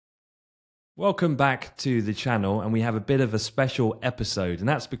Welcome back to the channel, and we have a bit of a special episode, and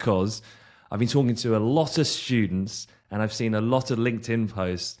that's because I've been talking to a lot of students and I've seen a lot of LinkedIn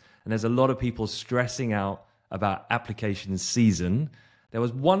posts, and there's a lot of people stressing out about application season. There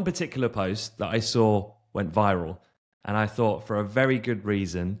was one particular post that I saw went viral, and I thought for a very good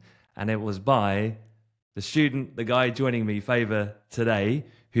reason, and it was by the student, the guy joining me, Favour, today,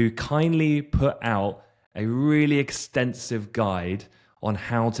 who kindly put out a really extensive guide on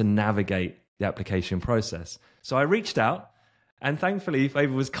how to navigate the application process. So I reached out, and thankfully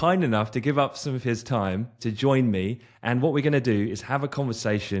Favour was kind enough to give up some of his time to join me. And what we're going to do is have a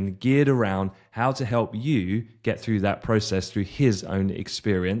conversation geared around how to help you get through that process through his own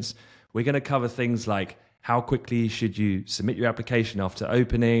experience. We're going to cover things like how quickly should you submit your application after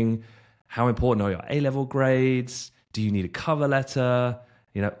opening, how important are your A-level grades, do you need a cover letter,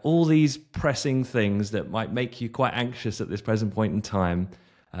 all these pressing things that might make you quite anxious at this present point in time.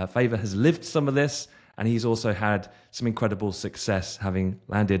 Favour has lived some of this, and he's also had some incredible success, having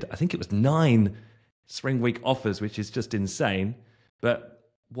landed, I think it was 9 Spring Week offers, which is just insane. But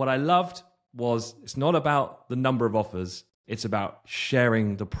what I loved was it's not about the number of offers, it's about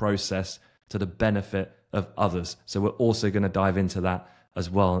sharing the process to the benefit of others. So we're also going to dive into that as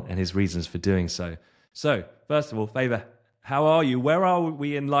well and his reasons for doing so. So first of all, Favour, how are you? Where are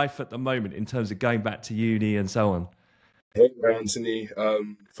we in life at the moment in terms of going back to uni and so on? Hey, Anthony.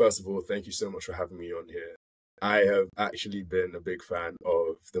 First of all, thank you so much for having me on here. I have actually been a big fan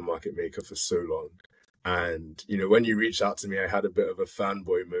of The Market Maker for so long. And, when you reached out to me, I had a bit of a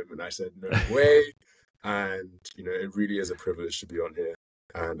fanboy moment. I said, no way. And, it really is a privilege to be on here.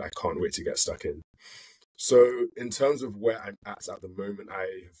 And I can't wait to get stuck in. So in terms of where I'm at the moment,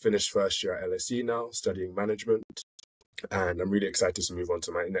 I finished first year at LSE now, studying management. And I'm really excited to move on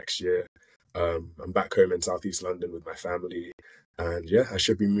to my next year. I'm back home in Southeast London with my family, and yeah, I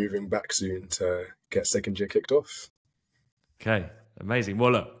should be moving back soon to get second year kicked off. Okay, amazing.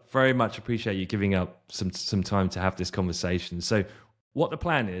 Well, look, very much appreciate you giving up some time to have this conversation. So what the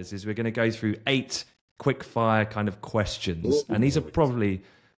plan is we're going to go through 8 quick fire kind of questions. Ooh. And these are probably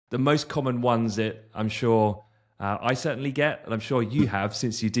the most common ones that I'm sure I certainly get, and I'm sure you have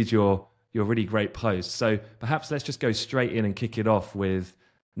since you did your really great post. So perhaps let's just go straight in and kick it off with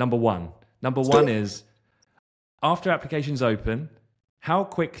number one. Number one is, after applications open, how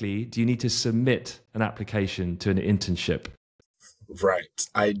quickly do you need to submit an application to an internship? Right.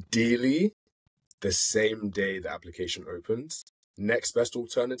 Ideally, the same day the application opens. Next best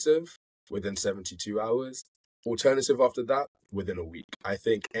alternative, within 72 hours. Alternative after that, within a week. I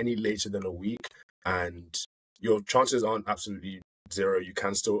think any later than a week, and your chances aren't absolutely zero. You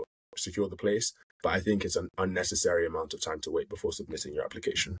can still secure the place, but I think it's an unnecessary amount of time to wait before submitting your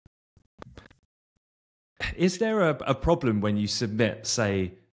application. Is there a problem when you submit,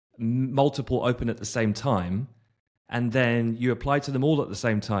 say, multiple open at the same time, and then you apply to them all at the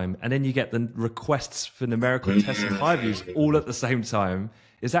same time, and then you get the requests for numerical tests and high views all at the same time?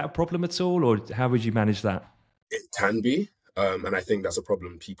 Is that a problem at all, or how would you manage that? It can be, and I think that's a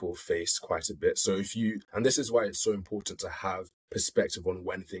problem people face quite a bit. So and this is why it's so important to have perspective on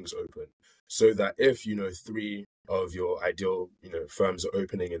when things open, so that if 3 of your ideal firms are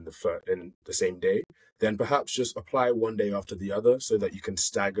opening in the same day, then perhaps just apply one day after the other, so that you can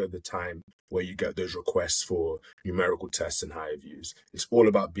stagger the time where you get those requests for numerical tests and higher views. It's all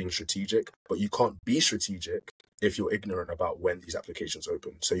about being strategic, but you can't be strategic if you're ignorant about when these applications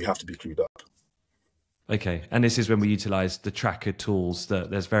open. So you have to be clued up. Okay, and this is when we utilize the tracker tools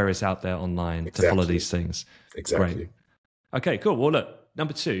that there's various out there online to follow these things. Exactly. Great. Okay, cool. Well, look,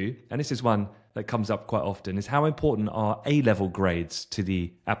 number 2, and this is one that comes up quite often, is how important are A-level grades to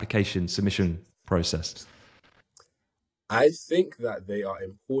the application submission process? I think that they are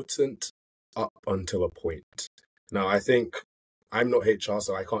important up until a point. Now, I think I'm not HR,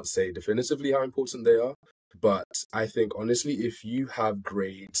 so I can't say definitively how important they are, but I think honestly, if you have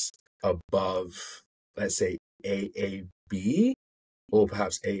grades above, let's say, AAB or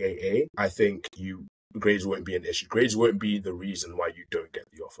perhaps AAA, I think grades won't be an issue. Grades won't be the reason why you don't get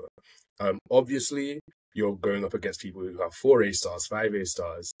the offer. Obviously, you're going up against people who have 4 A stars, 5 A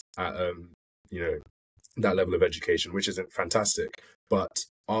stars at that level of education, which isn't fantastic. But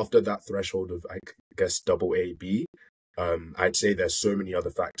after that threshold of, I guess, double A, B, I'd say there's so many other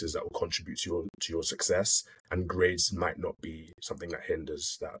factors that will contribute to your success, and grades might not be something that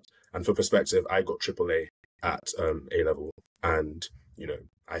hinders that. And for perspective, I got AAA at A level, and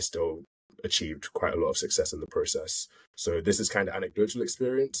I still achieved quite a lot of success in the process. So this is kind of anecdotal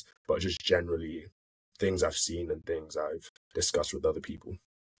experience, but just generally things I've seen and things I've discussed with other people.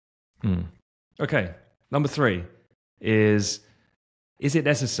 Okay, number 3 is is it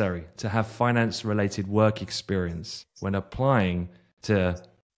necessary to have finance-related work experience when applying to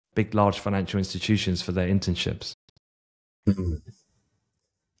big, large financial institutions for their internships?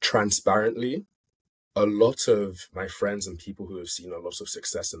 Transparently, a lot of my friends and people who have seen a lot of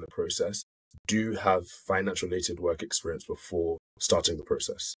success in the process do have finance-related work experience before starting the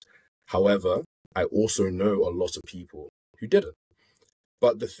process. However, I also know a lot of people who didn't.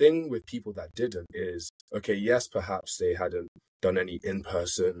 But the thing with people that didn't is, okay, yes, perhaps they hadn't done any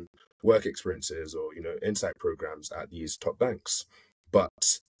in-person work experiences or, insight programs at these top banks. But,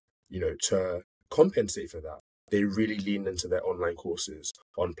 to compensate for that, they really lean into their online courses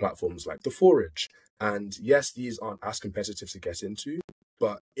on platforms like The Forage. And yes, these aren't as competitive to get into,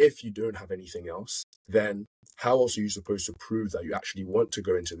 but if you don't have anything else, then how else are you supposed to prove that you actually want to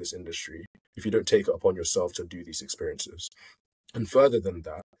go into this industry if you don't take it upon yourself to do these experiences? And further than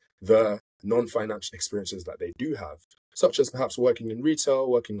that, the non-financial experiences that they do have, such as perhaps working in retail,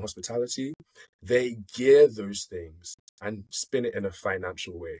 working in hospitality, they gear those things and spin it in a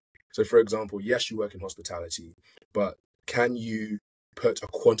financial way. So for example, yes, you work in hospitality, but can you put a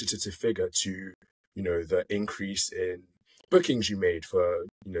quantitative figure to, the increase in bookings you made for,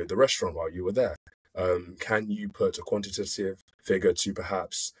 the restaurant while you were there? Can you put a quantitative figure to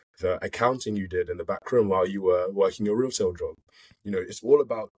perhaps the accounting you did in the back room while you were working your retail job? It's all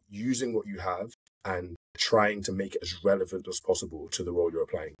about using what you have and trying to make it as relevant as possible to the role you're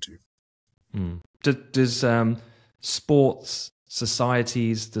applying to. Does sports,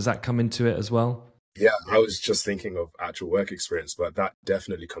 societies, does that come into it as well? Yeah, I was just thinking of actual work experience, but that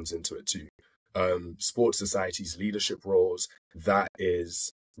definitely comes into it too. Sports societies, leadership roles, that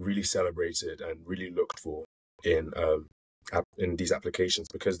is really celebrated and really looked for in these applications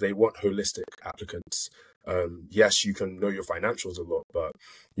because they want holistic applicants. Yes, you can know your financials a lot, but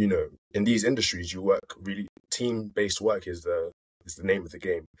in these industries, you work really team-based work is the name of the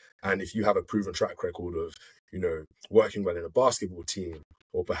game. And if you have a proven track record of working well in a basketball team,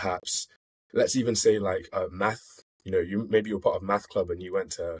 or perhaps let's even say like math, maybe you're part of math club and you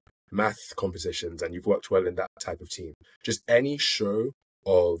went to math competitions and you've worked well in that type of team. Just any show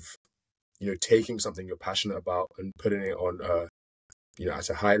of taking something you're passionate about and putting it on at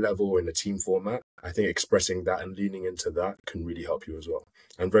a high level or in a team format, I think expressing that and leaning into that can really help you as well.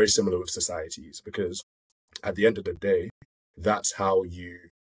 And very similar with societies, because at the end of the day, that's how you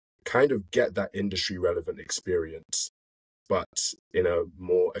kind of get that industry relevant experience, but in a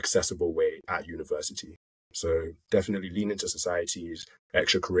more accessible way at university. So definitely lean into societies,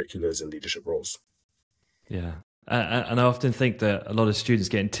 extracurriculars and leadership roles. Yeah. And I often think that a lot of students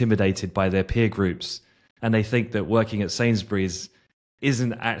get intimidated by their peer groups and they think that working at Sainsbury's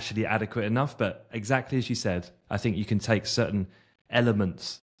isn't actually adequate enough. But exactly as you said, I think you can take certain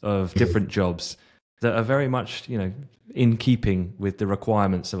elements of different jobs that are very much, in keeping with the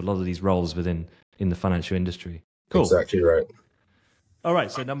requirements of a lot of these roles in the financial industry. Cool. Exactly right. All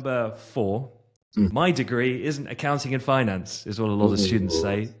right. So number 4, my degree isn't accounting and finance, is what a lot of students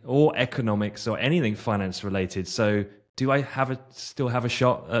say, or economics or anything finance related. So do I still have a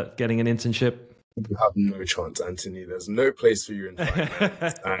shot at getting an internship? You have no chance, Anthony. There's no place for you in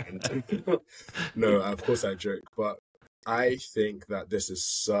finance. And no, of course I joke, but I think that this is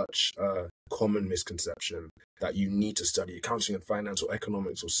such a common misconception that you need to study accounting and finance or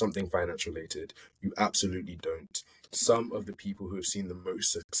economics or something finance related. You absolutely don't. Some of the people who have seen the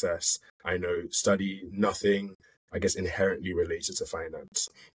most success, I know, study nothing, I guess, inherently related to finance.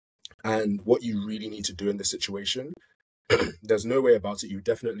 And what you really need to do in this situation, there's no way about it. You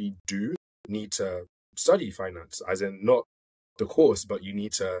definitely do need to study finance, as in not the course, but you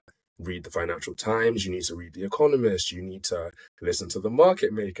need to read the Financial Times, you need to read The Economist, you need to listen to the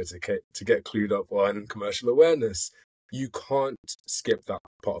market maker to get clued up on commercial awareness. You can't skip that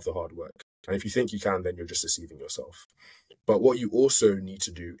part of the hard work. And if you think you can, then you're just deceiving yourself. But what you also need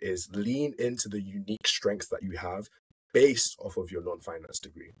to do is lean into the unique strengths that you have based off of your non-finance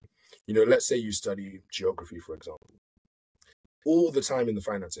degree. Let's say you study geography, for example. All the time in the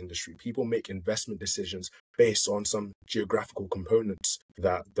finance industry, people make investment decisions based on some geographical components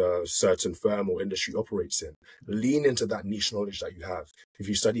that the certain firm or industry operates in. Lean into that niche knowledge that you have. If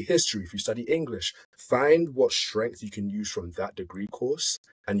you study history, if you study English, find what strength you can use from that degree course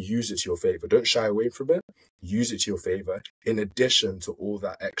and use it to your favor. Don't shy away from it. Use it to your favor in addition to all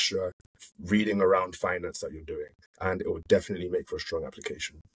that extra reading around finance that you're doing. And it will definitely make for a strong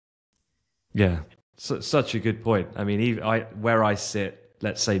application. Yeah. Such a good point. I mean, where I sit,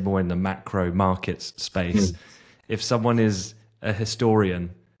 let's say more in the macro markets space, if someone is a historian,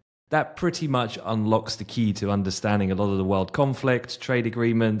 that pretty much unlocks the key to understanding a lot of the world conflict, trade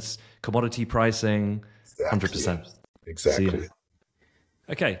agreements, commodity pricing, 100%. Exactly.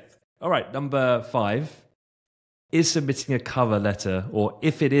 Okay. All right. Number 5 is submitting a cover letter, or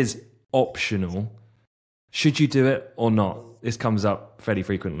if it is optional, should you do it or not? This comes up fairly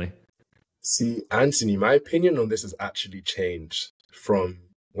frequently. See, Anthony, my opinion on this has actually changed from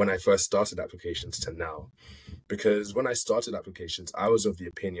when I first started applications to now. Because when I started applications, I was of the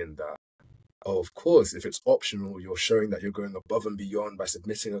opinion that, oh, of course, if it's optional, you're showing that you're going above and beyond by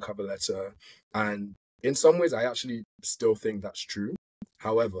submitting a cover letter. And in some ways, I actually still think that's true.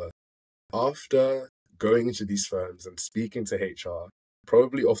 However, after going into these firms and speaking to HR,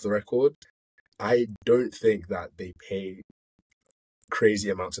 probably off the record, I don't think that they pay crazy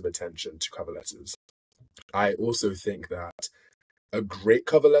amounts of attention to cover letters. I also think that a great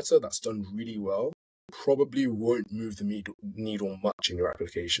cover letter that's done really well probably won't move the needle much in your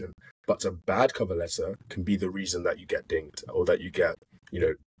application, but a bad cover letter can be the reason that you get dinged or that you get,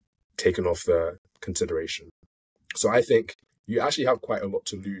 taken off the consideration. So I think you actually have quite a lot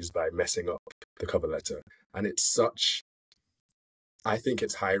to lose by messing up the cover letter. And I think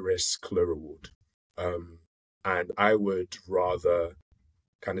it's high risk, low reward. And I would rather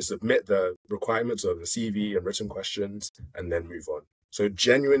kind of submit the requirements of the CV and written questions and then move on. So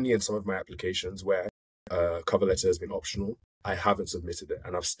genuinely in some of my applications where cover letter has been optional, I haven't submitted it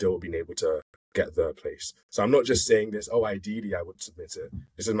and I've still been able to get the place. So I'm not just saying this, oh, ideally I would submit it.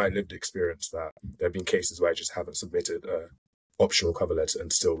 This is my lived experience that there have been cases where I just haven't submitted a optional cover letter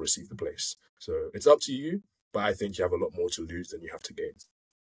and still receive the place. So it's up to you, but I think you have a lot more to lose than you have to gain.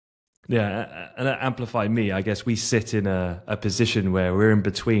 Yeah, and at AmplifyME, I guess we sit in a position where we're in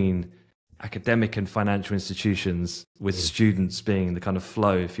between academic and financial institutions, with students being the kind of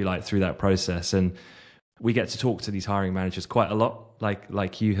flow, if you like, through that process. And we get to talk to these hiring managers quite a lot,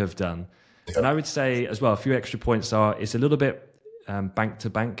 like you have done. Yeah. And I would say as well, a few extra points are, it's a little bit bank to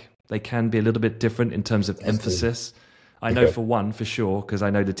bank. They can be a little bit different in terms of emphasis. I know for one, for sure, because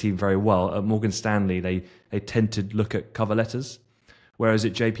I know the team very well, at Morgan Stanley, they tend to look at cover letters. Whereas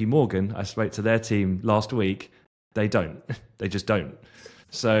at JP Morgan, I spoke to their team last week, they don't. They just don't.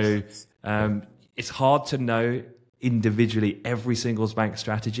 So it's hard to know individually every single bank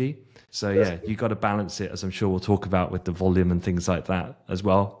strategy. So yeah, you got to balance it, as I'm sure we'll talk about with the volume and things like that as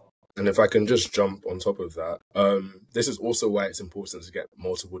well. And if I can just jump on top of that, this is also why it's important to get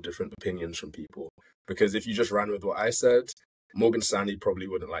multiple different opinions from people. Because if you just ran with what I said, Morgan Stanley probably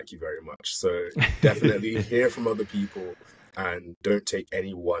wouldn't like you very much. So definitely hear from other people. And don't take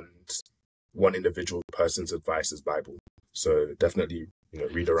any one individual person's advice as Bible. So definitely,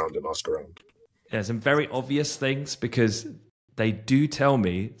 read around and ask around. Yeah, some very obvious things, because they do tell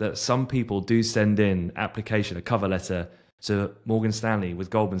me that some people do send in a cover letter to Morgan Stanley with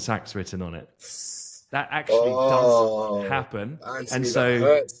Goldman Sachs written on it. That actually does happen. Anthony, and so that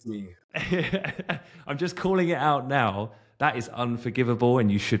hurts me. I'm just calling it out now. That is unforgivable, and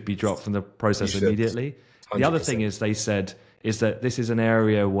you should be dropped from the process immediately. 100%. The other thing is that this is an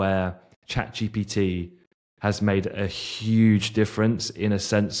area where ChatGPT has made a huge difference, in a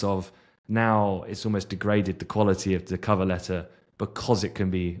sense of now it's almost degraded the quality of the cover letter because it can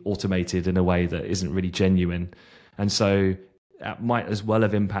be automated in a way that isn't really genuine. And so that might as well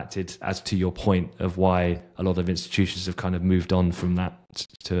have impacted, as to your point, of why a lot of institutions have kind of moved on from that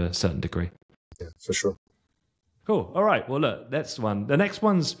to a certain degree. Yeah, for sure. Cool. All right. Well, look, that's one. The next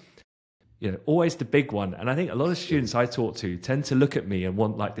one's always the big one. And I think a lot of students I talk to tend to look at me and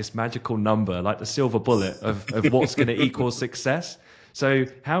want like this magical number, like the silver bullet of what's going to equal success. So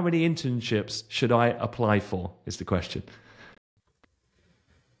how many internships should I apply for is the question.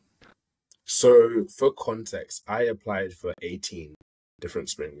 So for context, I applied for 18 different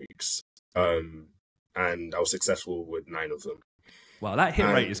spring weeks. And I was successful with 9 of them. Wow, that hit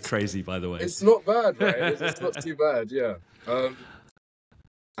rate is crazy, by the way. It's not bad, right? It's not too bad, yeah.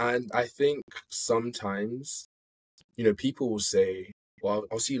 And I think sometimes, people will say, well,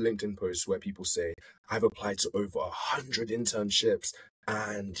 I'll see LinkedIn posts where people say, I've applied to over 100 internships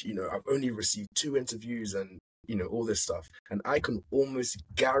and, I've only received 2 interviews and, all this stuff. And I can almost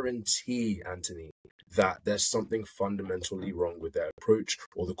guarantee, Anthony, that there's something fundamentally wrong with their approach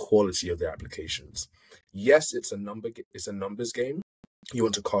or the quality of their applications. Yes, it's a numbers game. You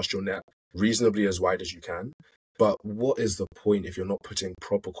want to cast your net reasonably as wide as you can. But what is the point if you're not putting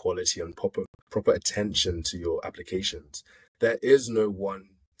proper quality and proper attention to your applications? There is no one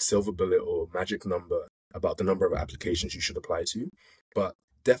silver bullet or magic number about the number of applications you should apply to, but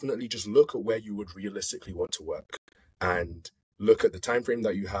definitely just look at where you would realistically want to work and look at the time frame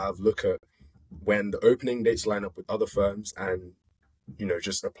that you have, look at when the opening dates line up with other firms, and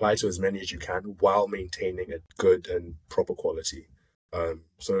just apply to as many as you can while maintaining a good and proper quality.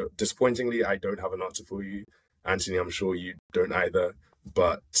 So disappointingly, I don't have an answer for you. Anthony, I'm sure you don't either,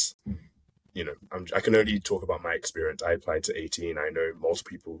 But I can only talk about my experience. I applied to 18. I know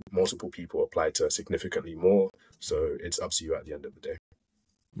multiple people applied to significantly more. So it's up to you at the end of the day.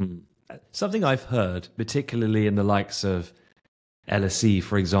 Something I've heard, particularly in the likes of LSE,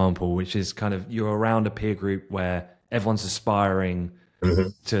 for example, which is kind of you're around a peer group where everyone's aspiring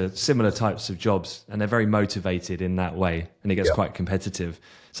to similar types of jobs and they're very motivated in that way, and it gets quite competitive.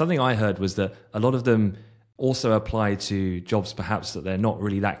 Something I heard was that a lot of them also apply to jobs perhaps that they're not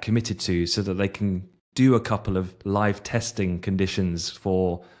really that committed to, so that they can do a couple of live testing conditions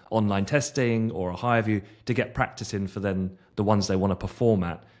for online testing or a higher view to get practice in for then the ones they want to perform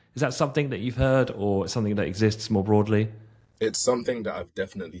at. Is that something that you've heard, or something that exists more broadly? It's something that I've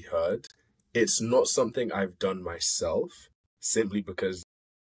definitely heard. It's not something I've done myself, simply because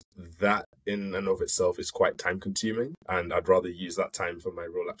that in and of itself is quite time consuming, and I'd rather use that time for my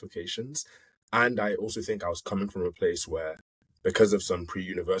role applications. And I also think I was coming from a place where, because of some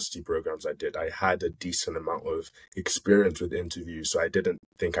pre-university programs I did, I had a decent amount of experience with interviews, so I didn't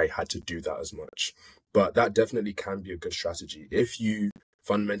think I had to do that as much. But that definitely can be a good strategy. If you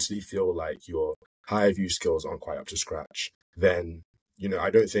fundamentally feel like your higher view skills aren't quite up to scratch, then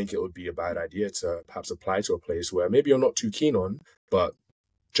I don't think it would be a bad idea to perhaps apply to a place where maybe you're not too keen on, but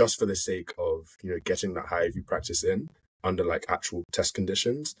just for the sake of getting that higher view practice in under like actual test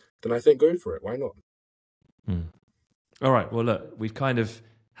conditions, then I think go for it. Why not? All right. Well, look, we've kind of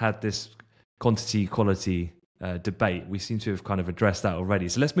had this quantity quality debate. We seem to have kind of addressed that already.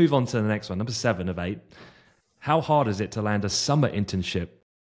 So let's move on to the next one, number 7 of 8. How hard is it to land a summer internship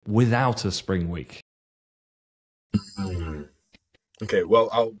without a spring week? Okay, well,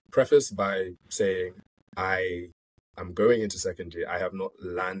 I'll preface by saying I'm going into second year. I have not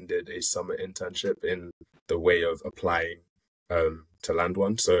landed a summer internship in the way of applying to land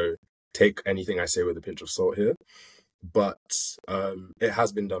one. So take anything I say with a pinch of salt here. But it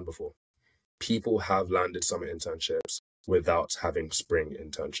has been done before. People have landed summer internships without having spring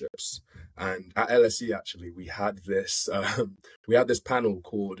internships. And at LSE, actually, we had this panel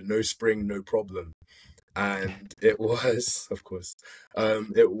called No Spring, No Problem. And it was, of course,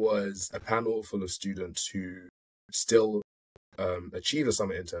 it was a panel full of students who still achieve a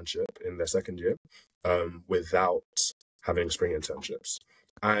summer internship in their second year without having spring internships.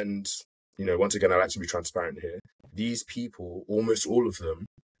 And, once again, I like to be transparent here. These people, almost all of them,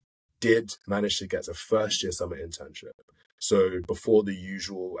 did manage to get a first year summer internship. So before the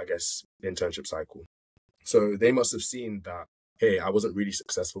usual, I guess, internship cycle. So they must have seen that, hey, I wasn't really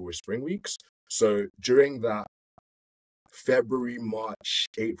successful with spring weeks. So during that February, March,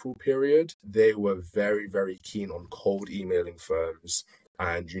 April period, they were very, very keen on cold emailing firms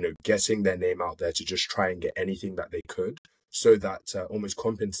and, getting their name out there to just try and get anything that they could, so that to almost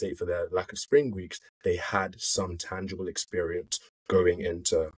compensate for their lack of spring weeks, they had some tangible experience going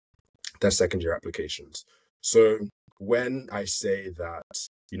into their second year applications. So when I say that,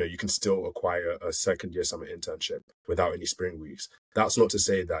 you can still acquire a second year summer internship without any spring weeks, that's not to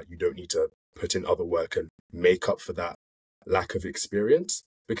say that you don't need to put in other work and make up for that lack of experience,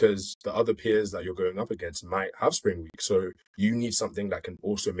 because the other peers that you're going up against might have spring weeks. So you need something that can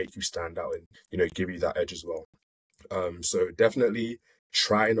also make you stand out and, give you that edge as well. So definitely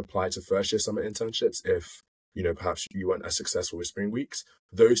try and apply to first year summer internships if, perhaps you weren't as successful with spring weeks.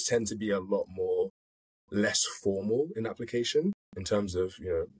 Those tend to be a lot more less formal in application in terms of,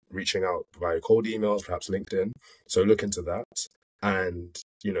 reaching out via cold emails, perhaps LinkedIn. So look into that and,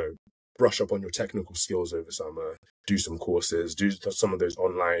 brush up on your technical skills over summer, do some courses, do some of those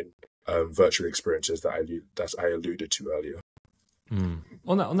online virtual experiences that I alluded to earlier.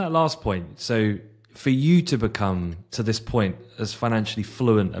 On that last point, so for you to become to this point as financially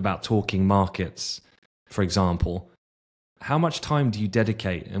fluent about talking markets, for example, how much time do you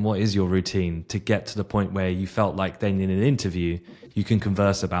dedicate and what is your routine to get to the point where you felt like then in an interview you can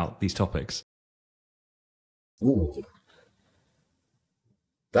converse about these topics? Ooh.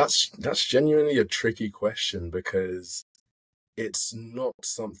 That's genuinely a tricky question, because it's not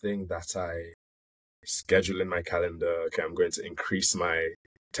something that I schedule in my calendar. Okay, I'm going to increase my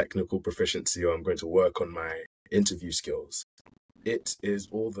technical proficiency, or I'm going to work on my interview skills. It is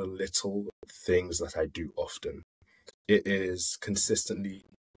all the little things that I do often. It is consistently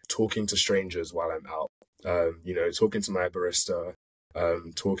talking to strangers while I'm out, talking to my barista,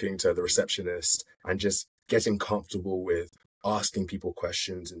 talking to the receptionist, and just getting comfortable with asking people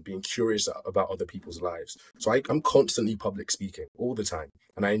questions and being curious about other people's lives. So I'm constantly public speaking all the time,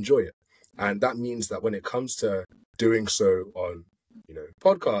 and I enjoy it. And that means that when it comes to doing so on,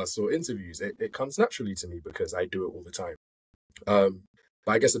 podcasts or interviews, it comes naturally to me because I do it all the time.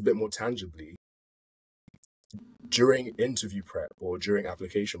 But I guess a bit more tangibly, during interview prep or during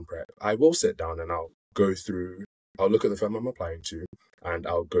application prep, I will sit down and I'll look at the firm I'm applying to, and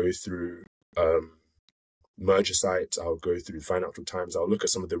I'll go through merger sites, I'll go through Financial Times, I'll look at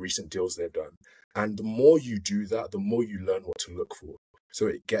some of the recent deals they've done. And the more you do that, the more you learn what to look for. So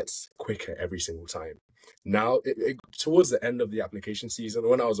it gets quicker every single time. Now, towards the end of the application season,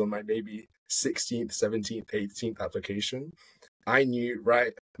 when I was on my maybe 16th, 17th, 18th application, I knew,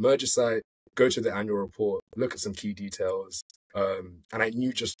 right, merger site, go to the annual report, look at some key details. And I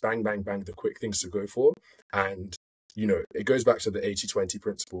knew just bang, bang, bang, the quick things to go for. And, you know, it goes back to the 80-20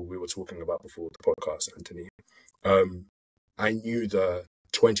 principle we were talking about before the podcast, Anthony. I knew the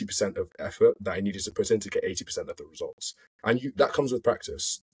 20% of effort that I needed to put in to get 80% of the results. And that comes with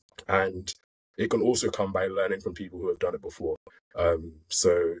practice. And it can also come by learning from people who have done it before.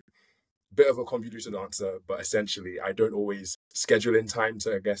 So bit of a convoluted answer, but essentially I don't always schedule in time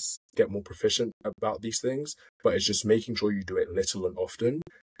to, I guess, get more proficient about these things, but it's just making sure you do it little and often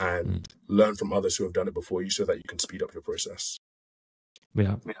and learn from others who have done it before you so that you can speed up your process.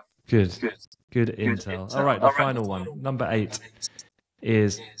 Yeah. Good intel. All right, the final one, number 8,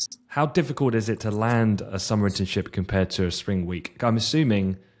 is how difficult is it to land a summer internship compared to a spring week? I'm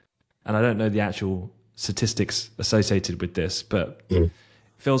assuming, and I don't know the actual statistics associated with this, but it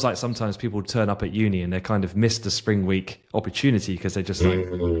feels like sometimes people turn up at uni and they kind of miss the spring week opportunity because they're just like,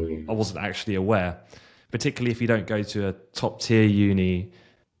 I wasn't actually aware. Particularly if you don't go to a top tier uni,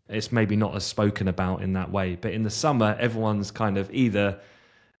 it's maybe not as spoken about in that way. But in the summer, everyone's kind of either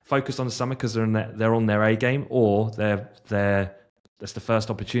focused on the summer because they're on their A game, or that's the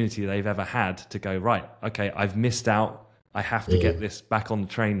first opportunity they've ever had to go, right, okay, I've missed out. I have to get this back on the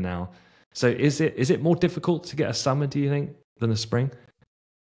train now. So is it more difficult to get a summer, do you think, than a spring?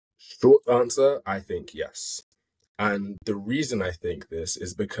 Short answer, I think yes. And the reason I think this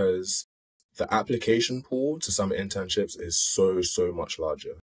is because the application pool to summer internships is so much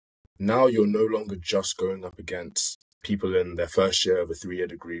larger. Now you're no longer just going up against people in their first year of a 3-year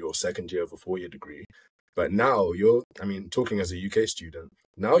degree or second year of a 4-year degree. But now talking as a UK student,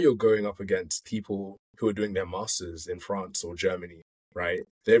 now you're going up against people who are doing their masters in France or Germany, right?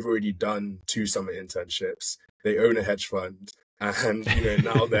 They've already done 2 summer internships. They own a hedge fund, and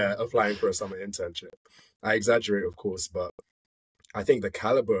now they're applying for a summer internship. I exaggerate, of course, but I think the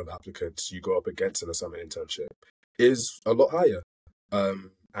caliber of applicants you go up against in a summer internship is a lot higher,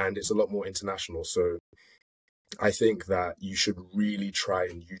 and it's a lot more international. So I think that you should really try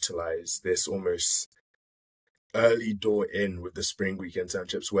and utilize this almost early door in with the spring week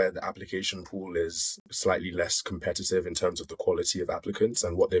internships, where the application pool is slightly less competitive in terms of the quality of applicants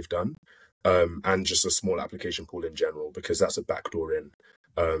and what they've done, and just a small application pool in general, because that's a backdoor in.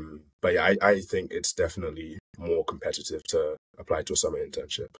 But yeah, I think it's definitely more competitive to apply to a summer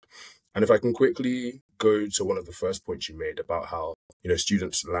internship. And if I can quickly go to one of the first points you made about how,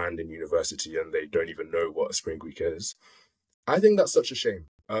 students land in university and they don't even know what a spring week is, I think that's such a shame.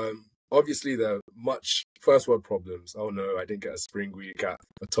 Obviously, there are much first world problems. Oh no, I didn't get a spring week at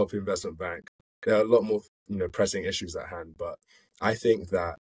a top investment bank. There are a lot more, pressing issues at hand. But I think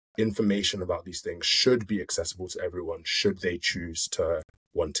that information about these things should be accessible to everyone, should they choose to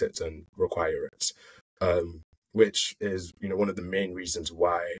want it and require it. Which is, one of the main reasons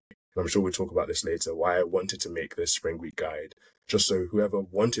why, and I'm sure we'll talk about this later, why I wanted to make this spring week guide, just so whoever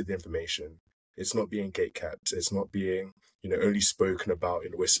wanted the information, it's not being gatekept, it's not being only spoken about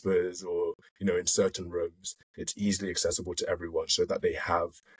in whispers or, in certain rooms. It's easily accessible to everyone so that they have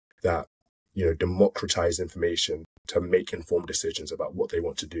that, democratized information to make informed decisions about what they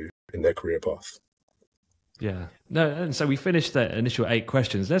want to do in their career path. Yeah. No, and so we finished the initial 8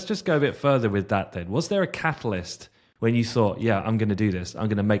 questions. Let's just go a bit further with that then. Was there a catalyst when you thought, yeah, I'm going to do this, I'm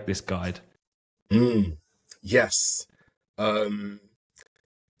going to make this guide? Yes.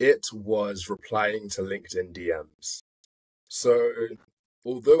 It was replying to LinkedIn DMs. So,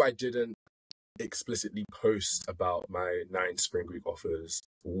 although I didn't explicitly post about my 9 spring week offers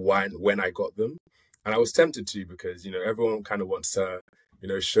when I got them, and I was tempted to because, everyone kind of wants to,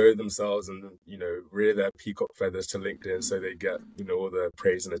 show themselves and, rear their peacock feathers to LinkedIn so they get, all the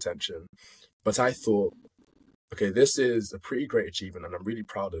praise and attention. But I thought, okay, this is a pretty great achievement and I'm really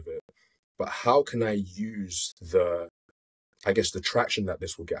proud of it. But how can I use the traction that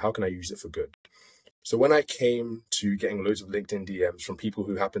this will get? How can I use it for good? So when I came to getting loads of LinkedIn DMs from people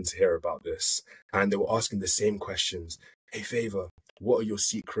who happened to hear about this, and they were asking the same questions, hey, Favour, what are your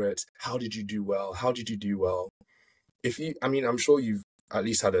secrets? How did you do well? How did you do well? I'm sure you've at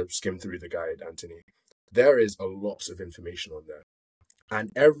least had a skim through the guide, Anthony. There is a lot of information on there. And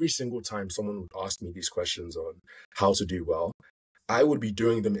every single time someone would ask me these questions on how to do well, I would be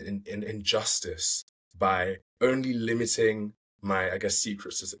doing them in injustice by only limiting my, I guess,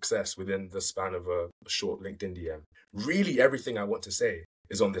 secrets to success within the span of a short LinkedIn DM. Really, everything I want to say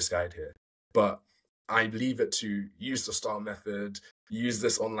is on this guide here, but I leave it to use the STAR method, use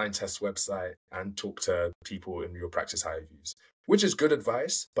this online test website, and talk to people in your practice hire views, which is good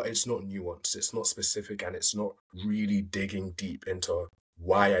advice, but it's not nuanced, it's not specific, and it's not really digging deep into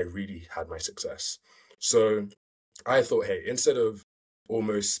why I really had my success. So I thought, hey, instead of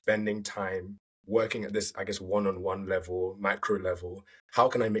almost spending time working at this, I guess, one-on-one level, macro level, how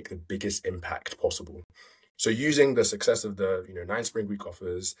can I make the biggest impact possible? So using the success of the 9 Spring Week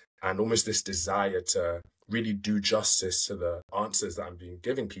offers and almost this desire to really do justice to the answers that I'm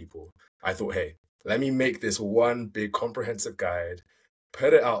giving people, I thought, hey, let me make this one big comprehensive guide,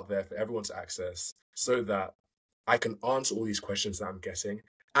 put it out there for everyone to access so that I can answer all these questions that I'm getting,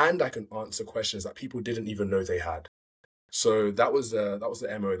 and I can answer questions that people didn't even know they had. So that was the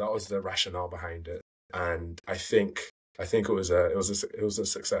MO, that was the rationale behind it, and I think it was a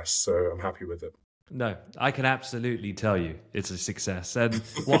success. So I'm happy with it. No, I can absolutely tell you it's a success. And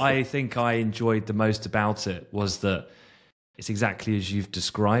what I think I enjoyed the most about it was that it's exactly as you've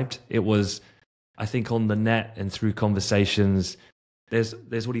described. It was, I think, on the net and through conversations, there's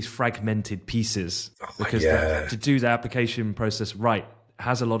all these fragmented pieces because to do the application process right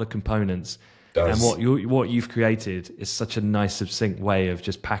has a lot of components. And what you've created is such a nice, succinct way of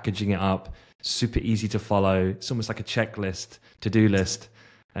just packaging it up, super easy to follow. It's almost like a checklist, to-do list.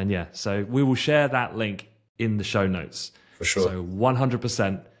 And yeah, so we will share that link in the show notes. For sure. So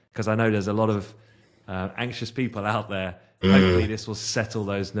 100%, because I know there's a lot of anxious people out there. Hopefully this will settle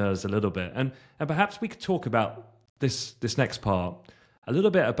those nerves a little bit. And perhaps we could talk about this next part, a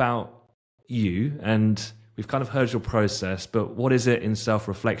little bit about you. And we've kind of heard your process, but what is it in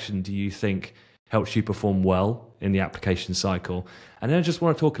self-reflection do you think helps you perform well in the application cycle? And then I just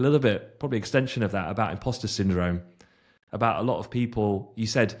want to talk a little bit, probably extension of that, about imposter syndrome. About a lot of people, you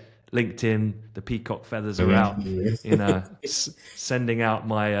said LinkedIn, the peacock feathers are out, sending out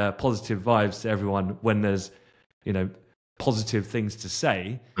my positive vibes to everyone when there's, positive things to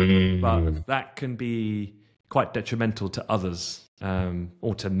say, but that can be quite detrimental to others,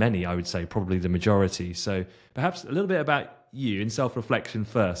 or to many, I would say, probably the majority. So perhaps a little bit about you in self-reflection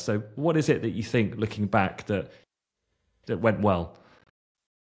first. So what is it that you think, looking back, that went well?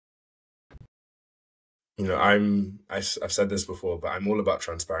 I've said this before, but I'm all about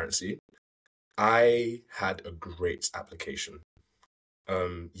transparency. I had a great application.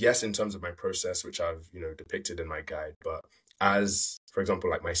 Yes, in terms of my process, which I've, depicted in my guide, but as, for example,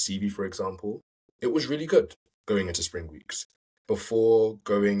 like my CV, for example, it was really good going into Spring Weeks. Before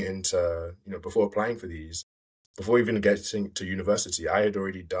going into, before applying for these, before even getting to university, I had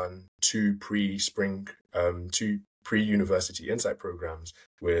already done two pre-university insight programs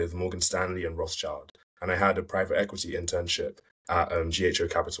with Morgan Stanley and Rothschild. And I had a private equity internship at GHO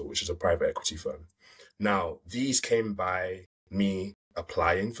Capital, which is a private equity firm. Now, these came by me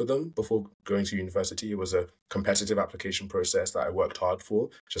applying for them before going to university. It was a competitive application process that I worked hard for,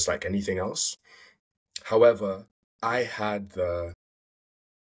 just like anything else. However, I had the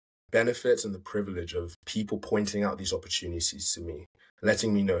benefits and the privilege of people pointing out these opportunities to me,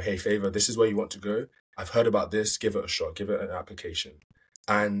 letting me know, hey, Favour, this is where you want to go. I've heard about this, give it a shot, give it an application.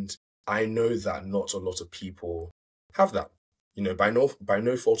 And I know that not a lot of people have that. By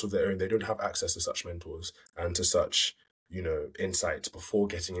no fault of their own, they don't have access to such mentors and to such, insights before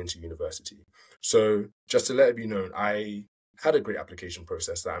getting into university. So just to let it be known, I had a great application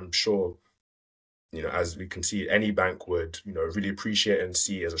process that I'm sure, as we can see, any bank would, really appreciate and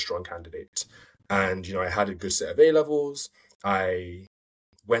see as a strong candidate. And, I had a good set of A-levels. I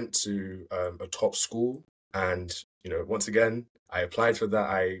went to a top school and, once again, I applied for that.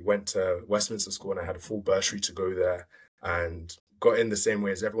 I went to Westminster School and I had a full bursary to go there and got in the same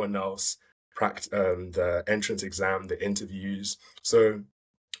way as everyone else, the entrance exam, the interviews. So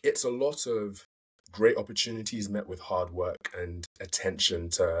it's a lot of great opportunities met with hard work and attention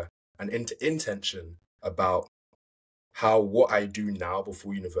to and intention about how what I do now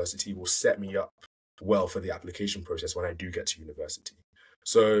before university will set me up well for the application process when I do get to university.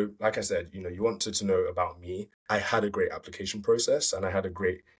 So, like I said, you wanted to know about me. I had a great application process and I had a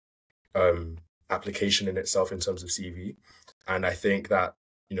great application in itself in terms of CV. And I think that,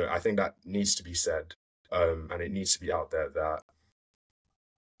 that needs to be said, and it needs to be out there that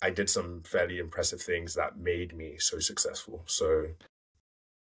I did some fairly impressive things that made me so successful. So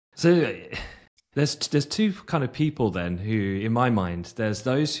there's two kind of people then who, in my mind, there's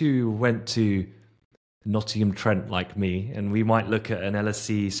those who went to Nottingham Trent like me, and we might look at an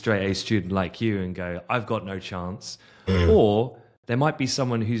LSE straight A student like you and go, I've got no chance. Or there might be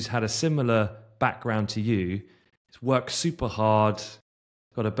someone who's had a similar background to you, worked super hard,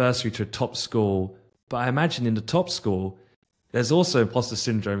 got a bursary to a top school. But I imagine in the top school, there's also imposter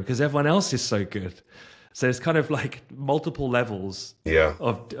syndrome because everyone else is so good. So it's kind of like multiple levels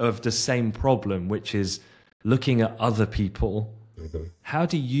of the same problem, which is looking at other people.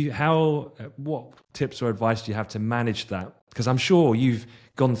 What tips or advice do you have to manage that? Because I'm sure you've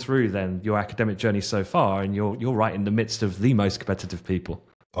gone through then your academic journey so far, and you're right in the midst of the most competitive people.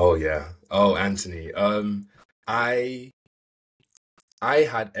 Oh yeah. Oh, Anthony. I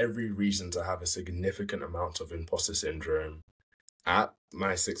had every reason to have a significant amount of imposter syndrome at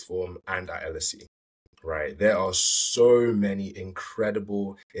my sixth form and at LSE. Right. There are so many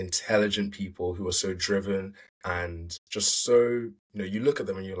incredible, intelligent people who are so driven and just so, you look at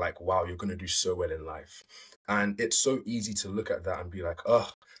them and you're like, wow, you're going to do so well in life. And it's so easy to look at that and be like, oh,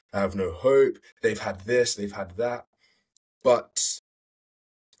 I have no hope. They've had this, they've had that. But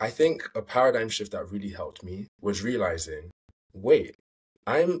I think a paradigm shift that really helped me was realizing, wait,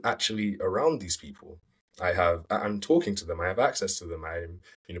 I'm actually around these people. I'm talking to them. I have access to them. I'm,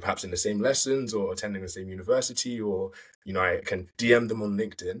 perhaps in the same lessons or attending the same university, or, I can DM them on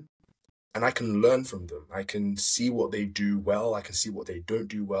LinkedIn and I can learn from them. I can see what they do well. I can see what they don't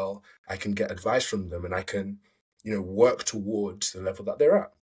do well. I can get advice from them and I can, work towards the level that they're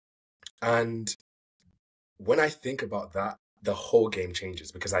at. And when I think about that, the whole game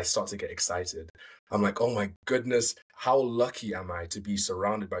changes because I start to get excited. I'm like, oh my goodness, how lucky am I to be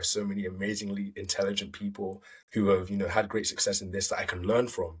surrounded by so many amazingly intelligent people who have, had great success in this that I can learn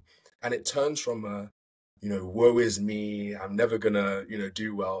from. And it turns from a, woe is me, I'm never gonna,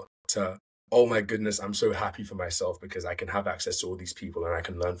 do well, to, oh my goodness, I'm so happy for myself because I can have access to all these people and I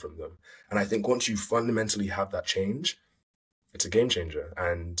can learn from them. And I think once you fundamentally have that change, it's a game changer.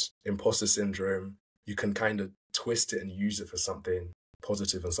 And imposter syndrome, you can kind of twist it and use it for something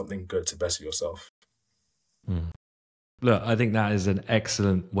positive and something good to better yourself. Look, I think that is an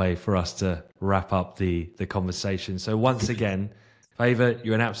excellent way for us to wrap up the conversation. So once again, Favour,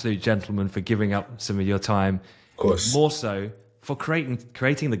 you're an absolute gentleman for giving up some of your time. Of course. More so for creating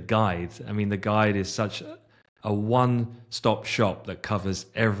the guide. I mean, the guide is such a one-stop shop that covers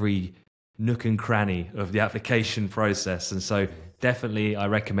every nook and cranny of the application process. And so definitely I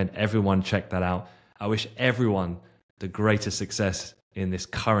recommend everyone check that out. I wish everyone the greatest success in this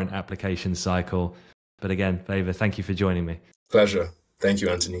current application cycle. But again, Favour, thank you for joining me. Pleasure. Thank you,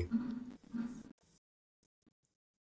 Anthony.